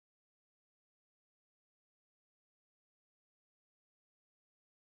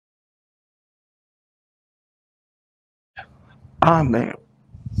Amen.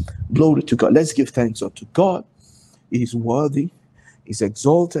 Glory to God. Let's give thanks unto God. He is worthy, He's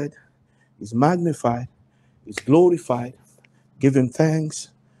exalted, He's magnified, He's glorified. Give Him thanks,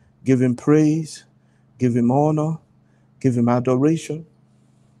 give Him praise, give Him honor, give Him adoration.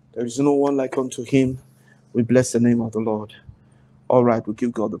 There is no one like unto Him. We bless the name of the Lord. All right, we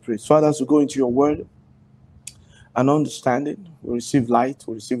give God the praise. Father, as we go into your word and understanding, we receive light,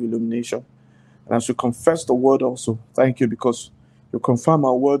 we receive illumination. And as we confess the word also, thank you because you confirm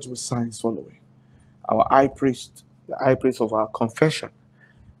our words with signs following. Our high priest, the high priest of our confession,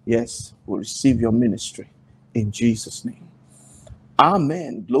 yes, will receive your ministry in Jesus' name.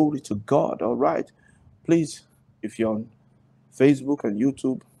 Amen. Glory to God. All right. Please, if you're on Facebook and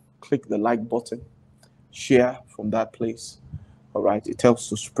YouTube, click the like button, share from that place. All right. It helps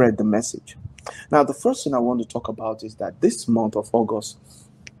to spread the message. Now, the first thing I want to talk about is that this month of August,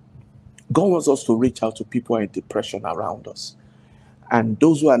 God wants us to reach out to people in depression around us. And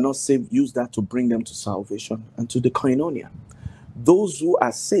those who are not saved, use that to bring them to salvation and to the koinonia. Those who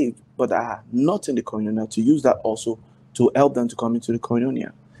are saved but are not in the koinonia, to use that also to help them to come into the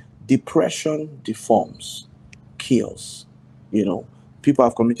koinonia. Depression deforms, kills. People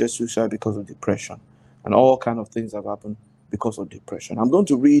have committed suicide because of depression, and all kind of things have happened because of depression. I'm going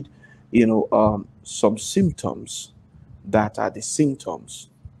to read, some symptoms that are the symptoms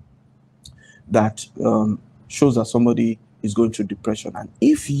that shows that somebody is going through depression. And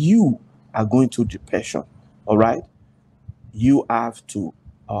if you are going through depression, all right, you have to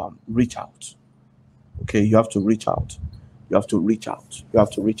reach out. Okay, you have to reach out. You have to reach out. You have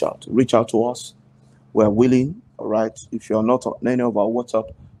to reach out. Reach out to us. We're willing, all right. If you're not on any of our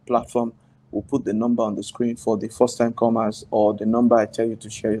WhatsApp platform, we'll put the number on the screen for the first time comers, or the number I tell you to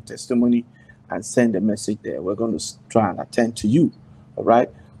share your testimony and send a message there. We're going to try and attend to you, all right.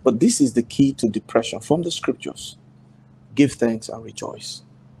 But this is the key to depression from the scriptures. Give thanks and rejoice.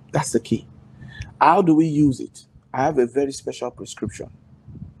 That's the key. How do we use it? I have a very special prescription.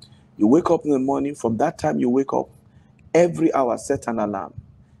 You wake up in the morning. From that time you wake up, every hour set an alarm.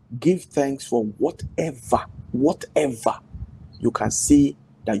 Give thanks for whatever you can see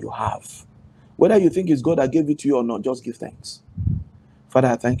that you have. Whether you think it's God that gave it to you or not, just give thanks. Father,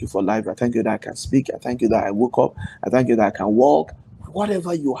 I thank you for life. I thank you that I can speak. I thank you that I woke up. I thank you that I can walk.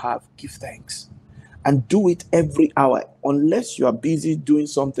 Whatever you have, give thanks. And do it every hour, unless you are busy doing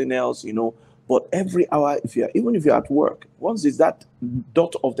something else, But every hour, even if you're at work, once it's that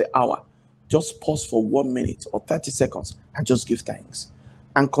dot of the hour, just pause for 1 minute or 30 seconds and just give thanks.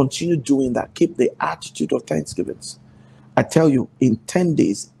 And continue doing that. Keep the attitude of thanksgiving. I tell you, in 10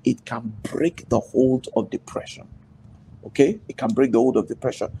 days, it can break the hold of depression. Okay? It can break the hold of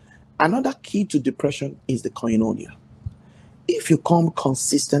depression. Another key to depression is the koinonia. If you come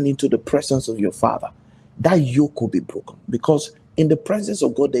consistently into the presence of your Father, that yoke will be broken. Because in the presence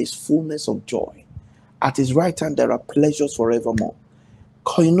of God, there is fullness of joy. At His right hand, there are pleasures forevermore.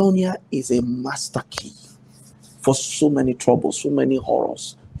 Koinonia is a master key for so many troubles, so many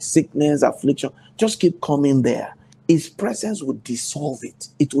horrors, sickness, affliction. Just keep coming there. His presence will dissolve it.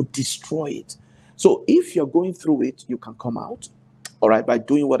 It will destroy it. So if you're going through it, you can come out, all right, by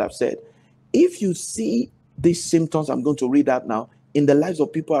doing what I've said. If you see these symptoms I'm going to read out now in the lives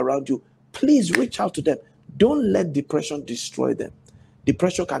of people around you, please reach out to them. Don't let depression destroy them.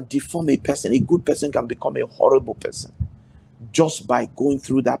 Depression can deform a person. A good person can become a horrible person just by going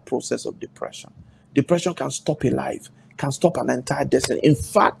through that process of depression. Depression can stop a life, can stop an entire destiny. In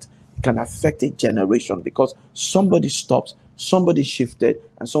fact, it can affect a generation because somebody stops, somebody shifted,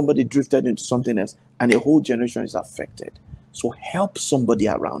 and somebody drifted into something else, and a whole generation is affected. So help somebody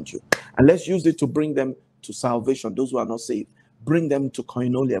around you. And let's use it to bring them to salvation, those who are not saved. Bring them to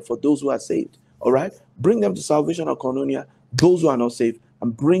koinonia for those who are saved. All right? Bring them to salvation or koinonia, those who are not saved,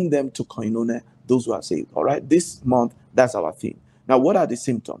 and bring them to koinonia, those who are saved. All right? This month, that's our theme. Now, what are the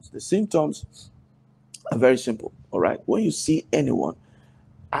symptoms? The symptoms are very simple. All right? When you see anyone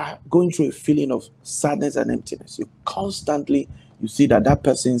going through a feeling of sadness and emptiness, you see that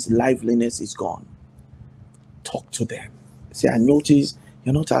person's liveliness is gone. Talk to them. Say, I notice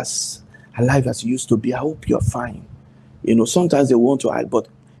you're not as alive as you used to be. I hope you're fine. Sometimes they want to hide, but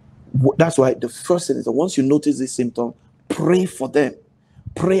that's why the first thing is that once you notice this symptom, pray for them.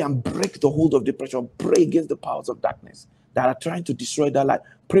 Pray and break the hold of depression. Pray against the powers of darkness that are trying to destroy that life.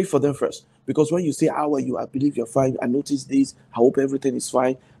 Pray for them first. Because when you say, how are you? I believe you're fine. I notice this. I hope everything is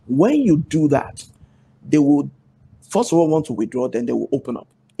fine. When you do that, they will, first of all, want to withdraw, then they will open up.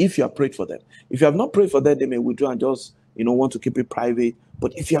 If you have prayed for them. If you have not prayed for them, they may withdraw and just, want to keep it private.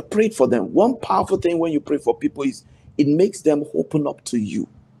 But if you have prayed for them, one powerful thing when you pray for people is it makes them open up to you.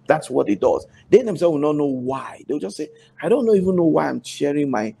 That's what it does. They themselves will not know why. They'll just say, I don't even know why I'm sharing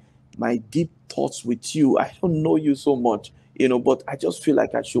my deep thoughts with you. I don't know you so much, but I just feel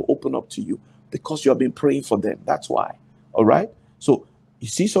like I should open up to you because you have been praying for them. That's why. All right. So you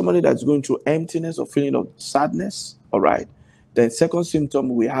see somebody that's going through emptiness or feeling of sadness. All right. The second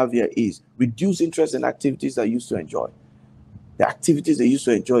symptom we have here is reduced interest in activities that used to enjoy. The activities they used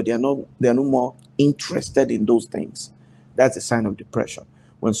to enjoy, they are no more interested in those things. That's a sign of depression.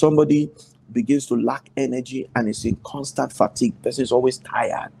 When somebody begins to lack energy and is in constant fatigue, person is always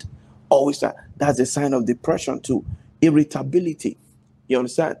tired, always tired. That's a sign of depression too. Irritability. You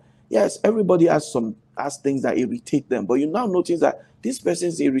understand? Yes, everybody has things that irritate them, but you now notice that this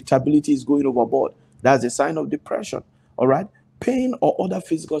person's irritability is going overboard. That's a sign of depression. All right. Pain or other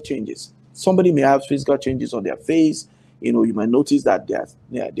physical changes. Somebody may have physical changes on their face. You might notice that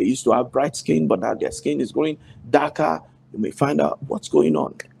they used to have bright skin, but now their skin is growing darker. You may find out what's going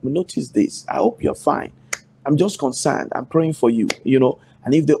on. You notice this. I hope you're fine. I'm just concerned. I'm praying for you,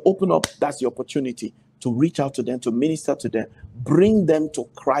 And if they open up, that's the opportunity to reach out to them, to minister to them, bring them to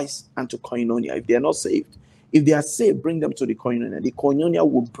Christ and to koinonia. If they are not saved, if they are saved, bring them to the koinonia. The koinonia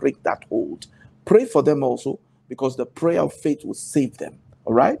will break that hold. Pray for them also, because the prayer of faith will save them.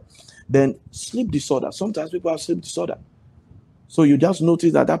 All right? Then sleep disorder. Sometimes people have sleep disorder. So you just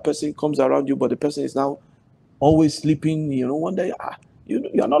notice that person comes around you, but the person is now always sleeping. One day,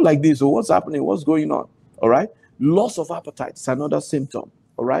 you're not like this. So what's happening? What's going on? All right. Loss of appetite is another symptom.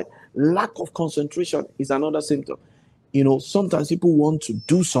 All right. Lack of concentration is another symptom. Sometimes people want to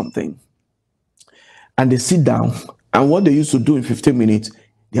do something and they sit down, and what they used to do in 15 minutes,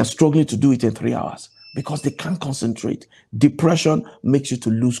 they are struggling to do it in 3 hours because they can't concentrate. Depression makes you to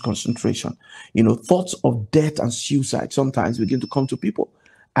lose concentration. Thoughts of death and suicide sometimes begin to come to people.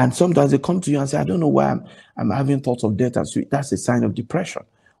 And sometimes they come to you and say, I don't know why I'm having thoughts of death and suicide. That's a sign of depression.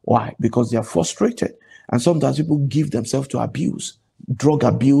 Why? Because they are frustrated. And sometimes people give themselves to abuse, drug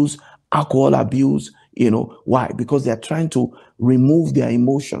abuse, alcohol abuse. Why? Because they are trying to remove their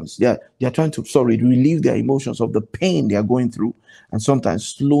emotions. They are trying to, relieve their emotions of the pain they are going through. And sometimes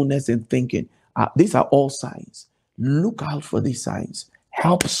slowness in thinking. These are all signs. Look out for these signs.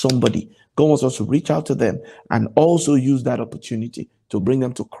 Help somebody. God wants us to reach out to them and also use that opportunity to bring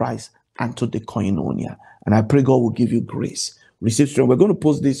them to Christ and to the koinonia. And I pray God will give you grace. Receive strength. We're going to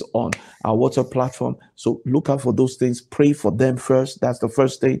post this on our WhatsApp platform. So look out for those things. Pray for them first. That's the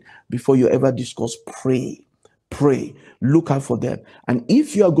first thing. Before you ever discuss, pray. Pray. Look out for them. And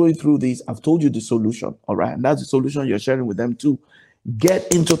if you are going through this, I've told you the solution. All right. And that's the solution you're sharing with them too.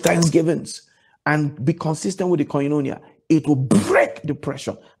 Get into thanksgivings and be consistent with the koinonia. It will break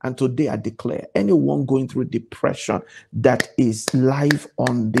depression. And today I declare anyone going through depression that is live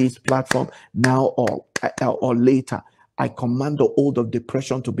on this platform now or later, I command the hold of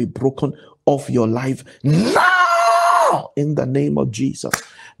depression to be broken off your life now in the name of Jesus.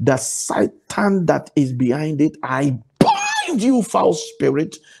 The Satan that is behind it, I bind you, foul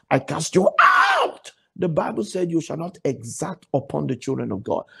spirit. I cast you out. The Bible said you shall not exact upon the children of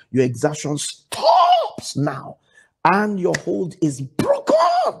God. Your exaction stops now. And your hold is broken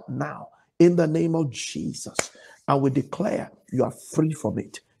now in the name of Jesus. And we declare you are free from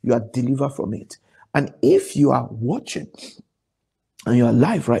it. You are delivered from it. And if you are watching and you are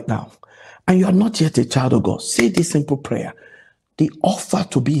live right now and you are not yet a child of God, say this simple prayer. The offer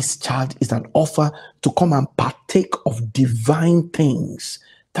to be his child is an offer to come and partake of divine things.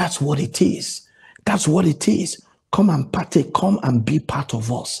 That's what it is. That's what it is. Come and partake. Come and be part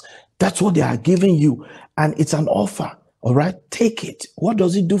of us. That's what they are giving you. And it's an offer. All right. Take it. What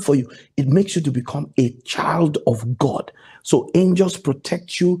does it do for you? It makes you to become a child of God. So angels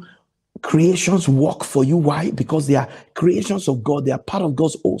protect you. Creations work for you. Why? Because they are creations of God. They are part of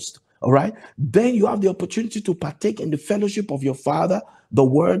God's host. All right. Then you have the opportunity to partake in the fellowship of your Father, the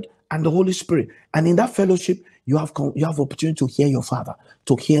Word, and the Holy Spirit. And in that fellowship, you have opportunity to hear your Father,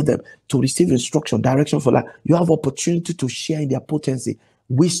 to hear them, to receive instruction, direction for life. You have opportunity to share in their potency,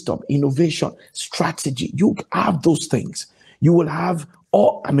 wisdom, innovation, strategy. You have those things. You will have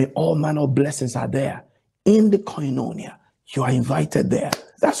all manner of blessings are there in the koinonia. You are invited there.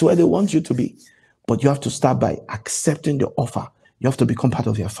 That's where they want you to be. But you have to start by accepting the offer. You have to become part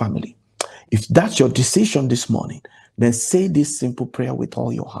of their family. If that's your decision this morning, then say this simple prayer with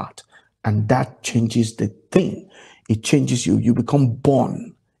all your heart. And that changes the thing. It changes you. You become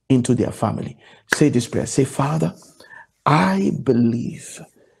born into their family. Say this prayer. Say, Father, I believe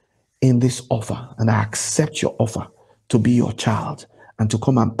in this offer and I accept your offer to be your child and to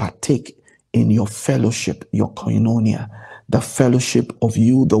come and partake in your fellowship, your koinonia, the fellowship of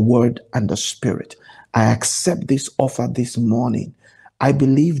you, the Word, and the Spirit. I accept this offer this morning I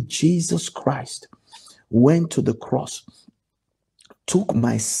believe Jesus Christ went to the cross, took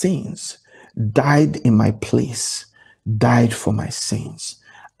my sins, died in my place, died for my sins.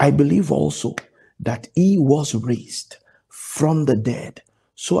 I believe also that he was raised from the dead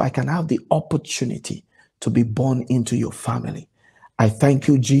so I can have the opportunity to be born into your family. I thank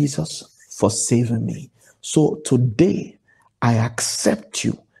you, Jesus, for saving me. So today, I accept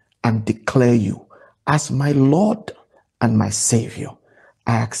you and declare you as my Lord and my Savior.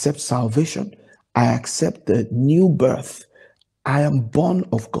 I accept salvation. I accept the new birth. I am born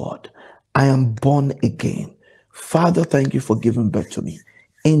of God. I am born again. Father, thank you for giving birth to me.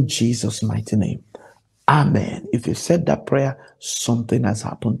 In Jesus' mighty name. Amen. If you said that prayer, something has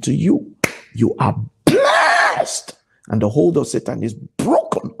happened to you. You are blessed. And the hold of Satan is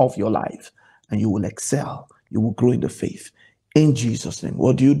broken off your life. And you will excel. You will grow in the faith. In Jesus' name.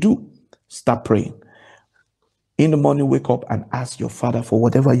 What do? Start praying. In the morning, wake up and ask your Father for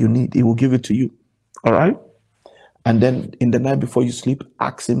whatever you need. He will give it to you. All right? And then in the night before you sleep,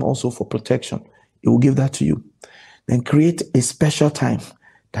 ask him also for protection. He will give that to you. Then create a special time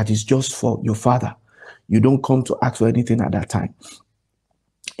that is just for your Father. You don't come to ask for anything at that time.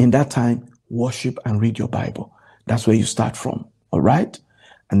 In that time, worship and read your Bible. That's where you start from. All right?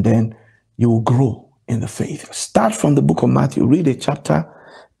 And then you will grow in the faith. Start from the book of Matthew. Read a chapter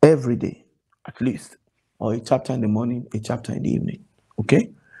every day, at least. Or a chapter in the morning, a chapter in the evening. Okay?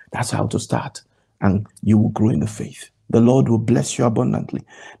 That's how to start. And you will grow in the faith. The Lord will bless you abundantly.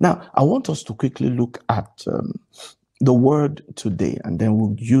 Now, I want us to quickly look at the word today, and then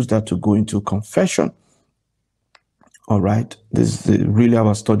we'll use that to go into confession. All right. This is really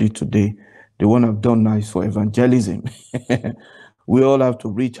our study today. The one I've done now is for evangelism. We all have to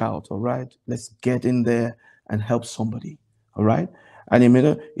reach out. All right. Let's get in there and help somebody. All right. And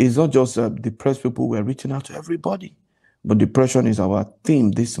it's not just depressed people. We're reaching out to everybody. But depression is our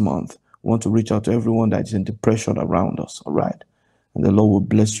theme this month. We want to reach out to everyone that is in depression around us. All right. And the Lord will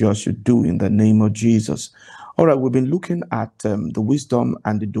bless you as you do in the name of Jesus. All right. We've been looking at the wisdom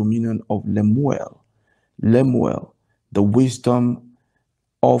and the dominion of Lemuel. Lemuel. The wisdom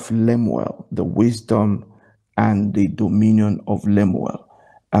of Lemuel, the wisdom and the dominion of Lemuel.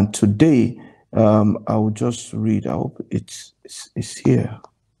 And today, I will just read. I hope it's here.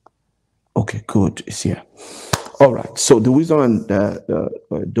 Okay, good. It's here. All right. So the wisdom and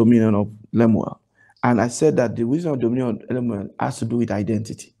the dominion of Lemuel. And I said that the wisdom and dominion of Lemuel has to do with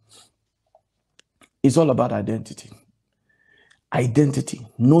identity. It's all about identity. Identity,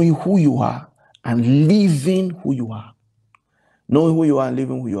 knowing who you are and living who you are. Knowing who you are and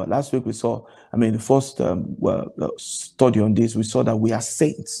living who you are. Last week we saw, the first study on this, we saw that we are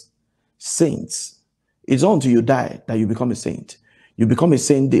saints. Saints. It's not until you die that you become a saint. You become a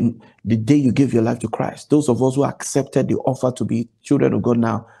saint the day you give your life to Christ. Those of us who accepted the offer to be children of God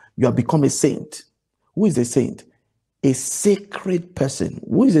now, you have become a saint. Who is a saint? A sacred person.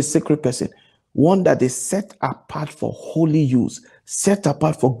 Who is a sacred person? One that is set apart for holy use, set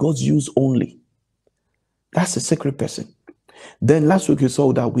apart for God's use only. That's a sacred person. Then last week we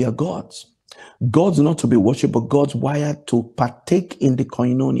saw that we are gods. Gods not to be worshipped, but God's wired to partake in the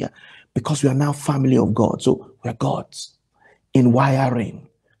koinonia because we are now family of God. So we are gods in wiring.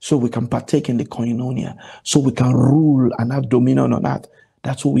 So we can partake in the koinonia. So we can rule and have dominion on earth.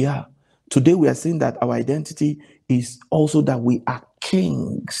 That's who we are. Today we are seeing that our identity is also that we are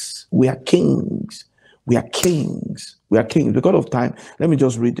kings. We are kings. We are kings. We are kings. Because of time, let me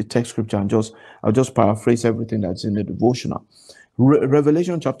just read the text scripture and I'll just paraphrase everything that's in the devotional.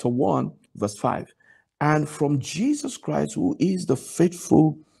 Revelation chapter 1, verse 5. And from Jesus Christ, who is the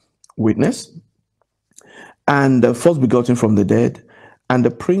faithful witness and the first begotten from the dead, and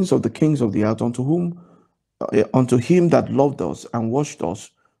the prince of the kings of the earth, unto him that loved us and washed us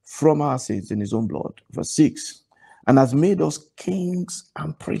from our sins in his own blood. Verse 6. And has made us kings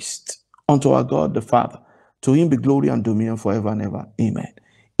and priests unto our God the Father. To him be glory and dominion forever and ever. Amen.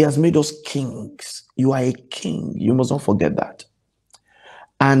 He has made us kings. You are a king. You must not forget that.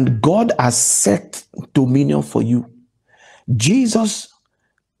 And God has set dominion for you. Jesus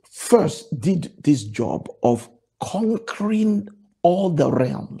first did this job of conquering all the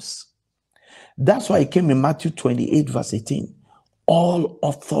realms. That's why he came in Matthew 28, verse 18. All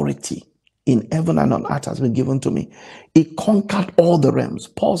authority in heaven and on earth has been given to me. He conquered all the realms.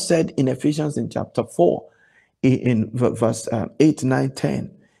 Paul said in Ephesians in chapter 4, in verse 8, 9,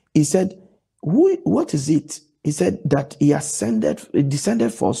 10, he said, what is it? He said that he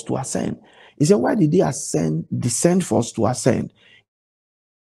descended for us to ascend. He said, why did he descend for us to ascend?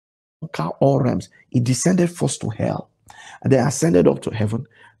 Conquer all realms. He descended first to hell, and then ascended up to heaven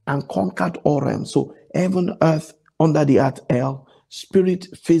and conquered all realms. So heaven, earth, under the earth, hell. spirit,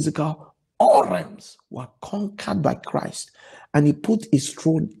 physical, all realms were conquered by Christ. And he put his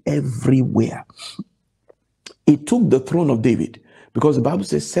throne everywhere. He took the throne of David, because the Bible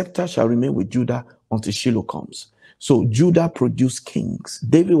says, scepter shall remain with Judah until Shiloh comes. So Judah produced kings.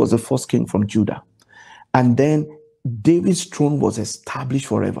 David was the first king from Judah. And then David's throne was established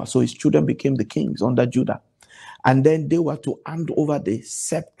forever. So his children became the kings under Judah. And then they were to hand over the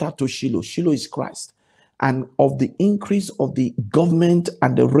scepter to Shiloh. Shiloh is Christ. And of the increase of the government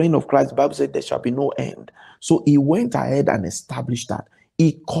and the reign of Christ, the Bible said there shall be no end. So he went ahead and established that.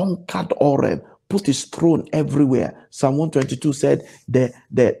 He conquered Oreb, put his throne everywhere. Psalm 122 said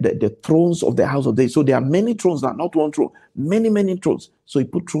the thrones of the house of David. So there are many thrones now, not one throne, many thrones. So he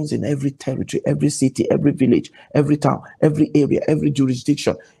put thrones in every territory, every city, every village, every town, every area, every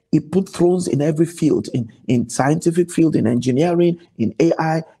jurisdiction. He put thrones in every field, in scientific field, in engineering, in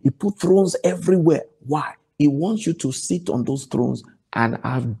AI. He put thrones everywhere. Why? He wants you to sit on those thrones and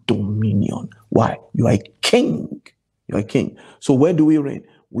have dominion. Why? You are a king. You are a king. So where do we reign?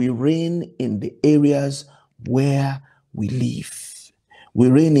 We reign in the areas where we live. We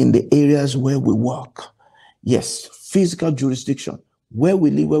reign in the areas where we work. Yes, physical jurisdiction. Where we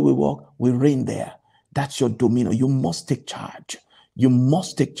live, where we work, we reign there. That's your dominion. You must take charge. You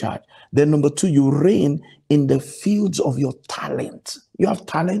must take charge. Then number two, you reign in the fields of your talent. You have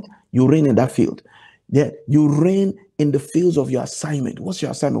talent, you reign in that field. Yeah, you reign in the fields of your assignment. What's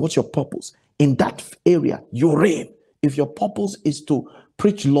your assignment? What's your purpose? In that area, you reign. If your purpose is to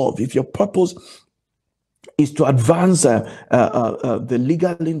preach love, if your purpose is to advance the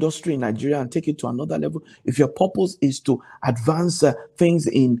legal industry in Nigeria and take it to another level, if your purpose is to advance things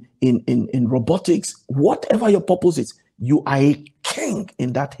in robotics, whatever your purpose is, you are a king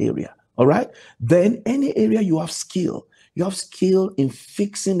in that area. All right. Then any area you have skill in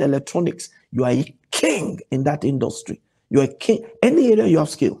fixing electronics, you are a king in that industry. You are a king. Any area you have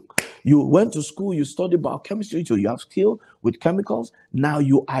skill. You went to school, you studied biochemistry, so you have skill with chemicals. Now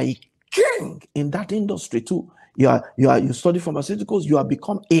you are a king in that industry too. You study pharmaceuticals, you have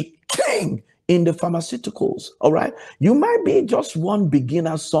become a king in the pharmaceuticals. All right. You might be just one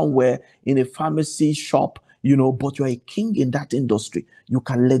beginner somewhere in a pharmacy shop, but you're a king in that industry. You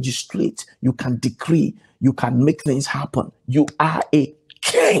can legislate, you can decree, you can make things happen. You are a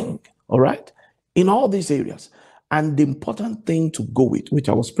king, all right, in all these areas. And the important thing to go with, which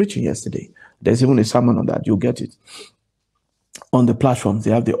I was preaching yesterday, there's even a sermon on that. You'll get it on the platforms.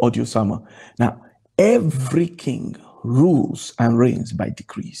 They have the audio sermon. Now, every king rules and reigns by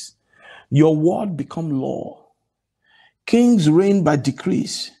decrees. Your word become law. Kings reign by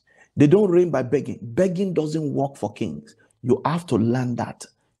decrees. They don't reign by begging. Begging doesn't work for kings. You have to learn that.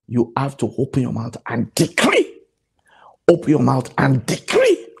 You have to open your mouth and decree. Open your mouth and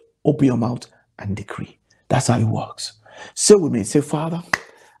decree. Open your mouth and decree. That's how it works. Say with me, say, Father,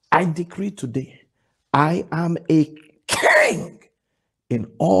 I decree today, I am a king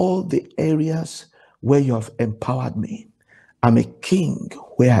in all the areas where you have empowered me. I'm a king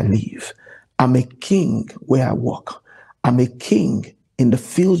where I live. I'm a king where I work. I'm a king in the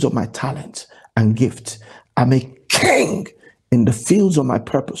fields of my talents and gifts. I'm a king in the fields of my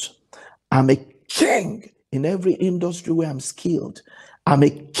purpose. I'm a king in every industry where I'm skilled. I'm a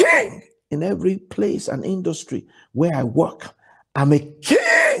king in every place and industry where I work. I'm a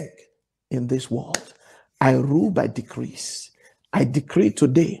king in this world. I rule by decrees. I decree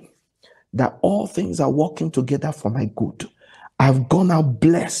today that all things are working together for my good. I've gone out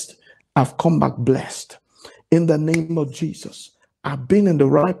blessed. I've come back blessed. In the name of Jesus, I've been in the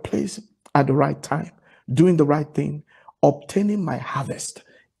right place at the right time, doing the right thing, obtaining my harvest.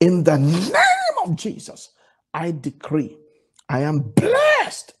 In the name of Jesus, I decree I am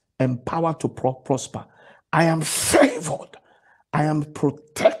blessed, empowered to prosper. I am favored. I am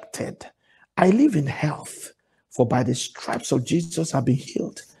protected. I live in health, for by the stripes of Jesus I've been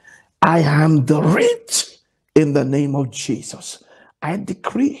healed. I am the rich in the name of Jesus. I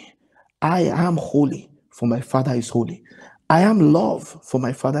decree I am holy, for my Father is holy. I am love, for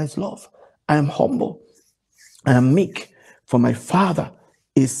my Father is love. I am humble. I am meek, for my Father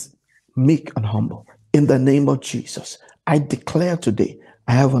is meek and humble. In the name of Jesus, I declare today,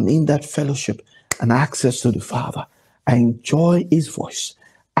 I have an in-depth fellowship and access to the Father. I enjoy his voice.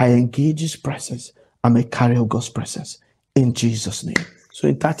 I engage his presence. I'm a carrier of God's presence. In Jesus' name. So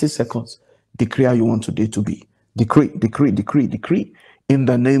in 30 seconds, decree how you want today to be. Decree, decree, decree, decree. In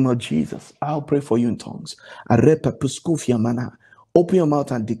the name of Jesus, I'll pray for you in tongues. Open your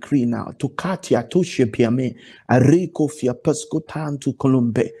mouth and decree now. To katia to shepiame, ariko fia pesco tantu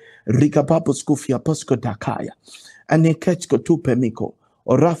columbe, rikapapo scufia pesco dakaya, and nekechko tu pemico.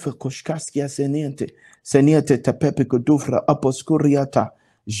 Orafe koshkaskia seniente tepepe kodufra aposkuriata,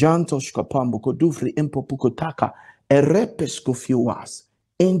 jantos kapambo kodufri impopukotaka, erepes kofiwas.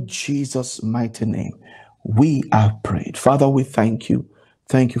 In Jesus' mighty name, we have prayed. Father, we thank you.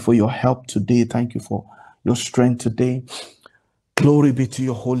 Thank you for your help today. Thank you for your strength today. Glory be to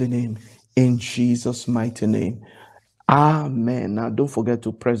your holy name. In Jesus' mighty name. Amen. Now, don't forget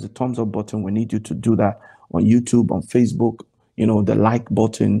to press the thumbs up button. We need you to do that on YouTube, on Facebook, the like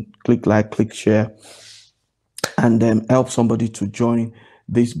button. Click like, click share, and then help somebody to join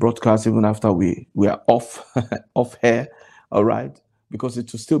this broadcast even after we are off off air. All right, because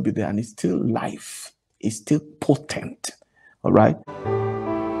it will still be there and it's still live. It's still potent. All right.